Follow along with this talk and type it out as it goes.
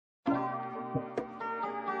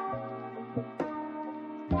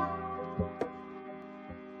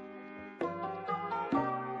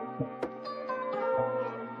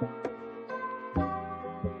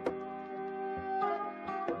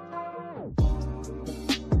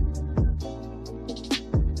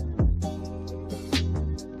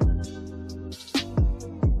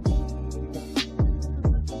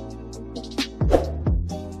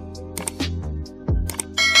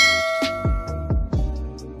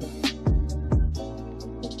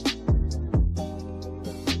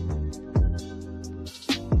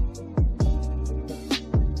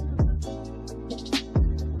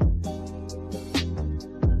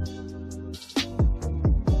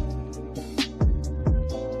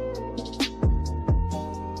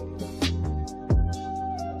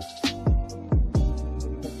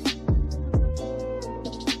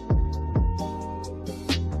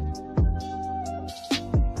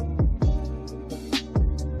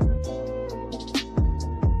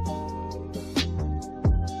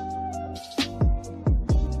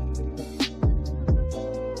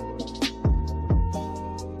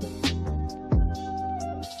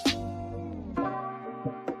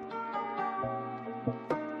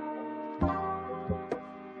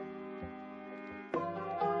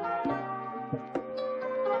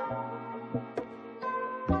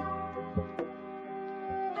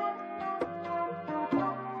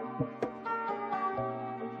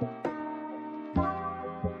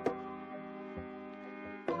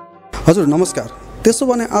हजुर नमस्कार। त्यसो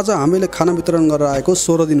भने आज हामीले खाना वितरण गरेर आएको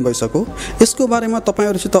 16 दिन भइसक्यो। यसको बारेमा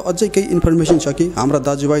तपाईहरुसित अझै केही इन्फर्मेसन छ कि हाम्रा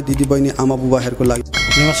दाजुभाइ दिदीबहिनी आमा बुबाहरुको लागि?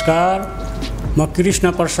 नमस्कार, म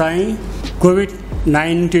कृष्ण प्रसाई।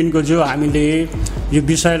 कोभिड-19 को जो हामीले यो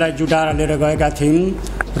विषयलाई जुटाएर लिएर गएका थियौं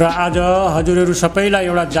र आज हजुरहरु सबैलाई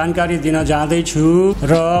एउटा जानकारी दिन जाँदै छु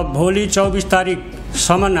र भोलि 24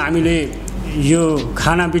 तारिखसम्म हामीले यो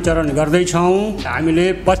खाना वितरण गर्दै छौं। हामीले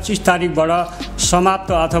 25 तारिखबाट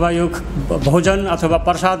समाप्त अथवा यो भोजन अथवा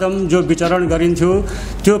प्रसादम जो वितरण गरिन्थ्यो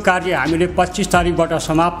त्यो कार्य हामीले 25 तारिखबाट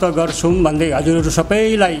समाप्त गर्छौं भन्दै हजुरहरु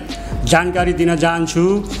सबैलाई जानकारी दिन चाहन्छु।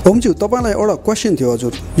 ओमज्यू, तपाईलाई एउटा क्वेशन थियो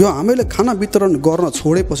हजुर। यो हामीले खाना वितरण गर्न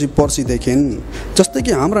छोडेपछि पर्सिदेखि जस्तै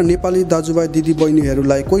कि हाम्रा नेपाली दाजुभाइ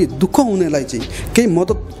दिदीबहिनीहरूलाई कोही दुःख हुनेलाई चाहिँ केही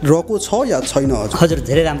मद्दत रहेको छ या छैन? हजुर,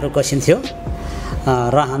 धेरै राम्रो क्वेशन थियो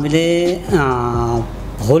र हामीले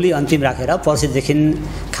भोलि अन्तिम राखेर पर्सिदेखि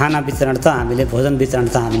खाना वितरण त हामीले भोजन वितरण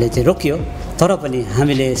त हामीले चाहिँ रोकियो, तर पनि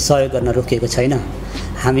हामीले सहयोग गर्न रोकिएको छैन।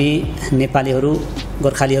 हामी नेपालीहरू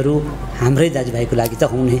गोर्खालीहरू हाम्रै दाजुभाइको लागि त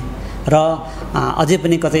हुने र अझै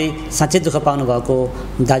पनि कतै साँच्चै दुःख पाउनु भएको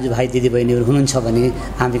दाजुभाइ दिदीबहिनीहरू हुनुहुन्छ भने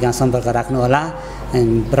हामी कहाँ सम्पर्क राख्नु होला।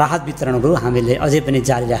 राहत वितरणहरू हामीले अझै पनि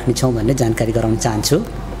जारी राख्नेछौँ भन्ने जानकारी गराउन चाहन्छु।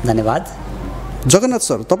 धन्यवाद। जगन्नाथ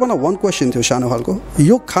सर, तपाईलाई वन क्वेशन थियो सानो खालको।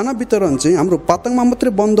 यो खाना वितरण चाहिँ हाम्रो पातङमा मात्रै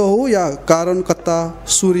बन्द हो या कारण कत्ता,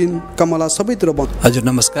 सुरिन, कमला सबैतिर बन्द? हजुर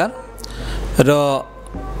नमस्कार। र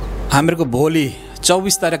हामीहरूको भोलि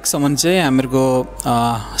 24 तारिखसम्म चाहिँ हामीहरूको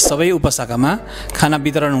सबै उपशाखामा खाना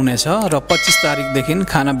वितरण हुनेछ र 25 तारिखदेखि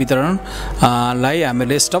खाना वितरण लाई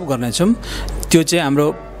हामीले स्टप गर्नेछौँ। त्यो चाहिँ हाम्रो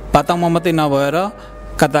पातङमा मात्रै नभएर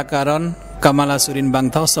कताकारण, कमला, सुरिन,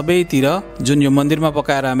 बाङथाउ सबैतिर जुन यो मन्दिरमा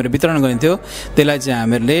पकाएर हामीले वितरण गरिन्थ्यो त्यसलाई चाहिँ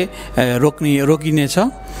हामीले रोकिनेछ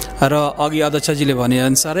र अघि अध्यक्षजीले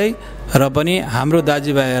भनेअनुसारै र पनि हाम्रो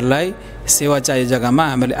दाजुभाइहरूलाई सेवा चाहिए जग्गामा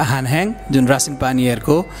हामीले आहानह्याङ जुन रासिन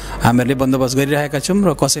पानीहरूको हामीले बन्दोबस्त गरिरहेका छौँ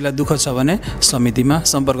र कसैलाई दुःख छ भने समितिमा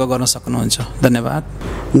सम्पर्क गर्न सक्नुहुन्छ। धन्यवाद।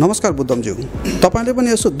 नमस्कार बुद्धमज्यू, तपाईले पनि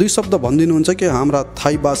यसो दुई शब्द भनिदिनुहुन्छ कि हाम्रा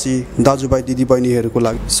थाईवासी दाजुभाइ दिदीबहिनीहरूको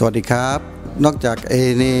लागि? สวัสดีครับนอกจาก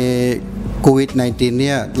ในโควิด-19 เ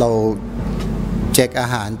นี่ยเราแจกอา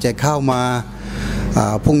หารแจกข้าวมา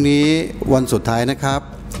พรุ่งนี้วันสุดท้ายนะครับ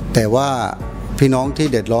แต่ว่าพี่น้องที่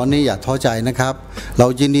เดือดร้อนนี่อย่าท้อใจนะครับเรา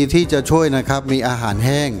ยินดีที่จะช่วยนะครับมีอาหารแ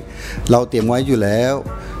ห้งเราเตรียมไว้อยู่แล้ว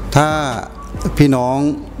ถ้าพี่น้อง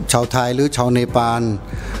ชาวไทยหรือชาวเนปาล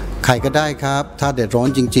ใครก็ได้ครับถ้าเดือดร้อน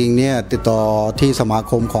จริงๆเนี่ยติดต่อที่สมา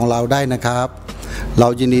คมของเราได้นะครับเรา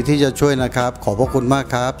ยินดีที่จะช่วยนะครับขอบพระคุณมาก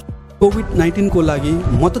ครับकोभिड-19 को लागि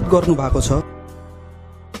मद्दत गर्नु भएको छ?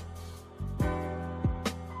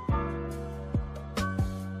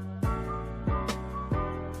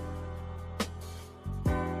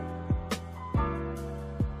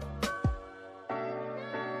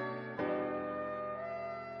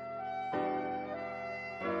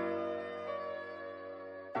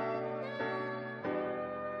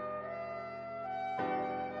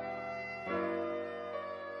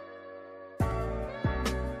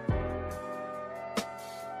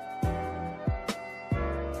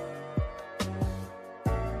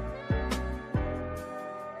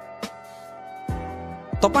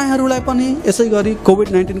 तपाईहरुलाई पनि यसैगरी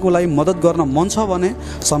कोभिड-19 को लागि मद्दत गर्न मन छ भने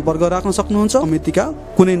सम्पर्क राख्न सक्नुहुन्छ समितिका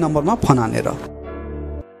कुनै नम्बरमा फोन हानेर।